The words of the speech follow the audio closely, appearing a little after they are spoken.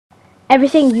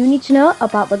everything you need to know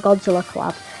about the Godzilla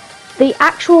collab. The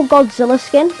actual Godzilla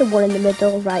skin, the one in the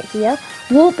middle right here,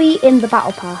 will be in the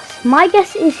Battle Pass. My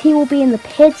guess is he will be in the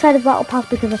paid side of Battle Pass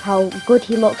because of how good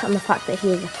he looks and the fact that he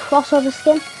is a crossover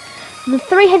skin. The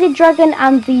three-headed dragon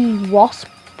and the wasp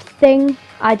thing,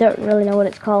 I don't really know what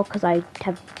it's called because I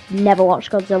have never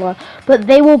watched Godzilla, but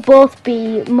they will both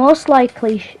be most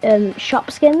likely shop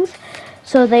skins,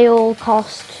 so they all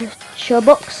cost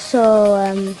Showbucks.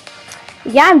 So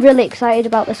yeah, I'm really excited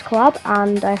about this collab,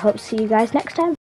 and I hope to see you guys next time.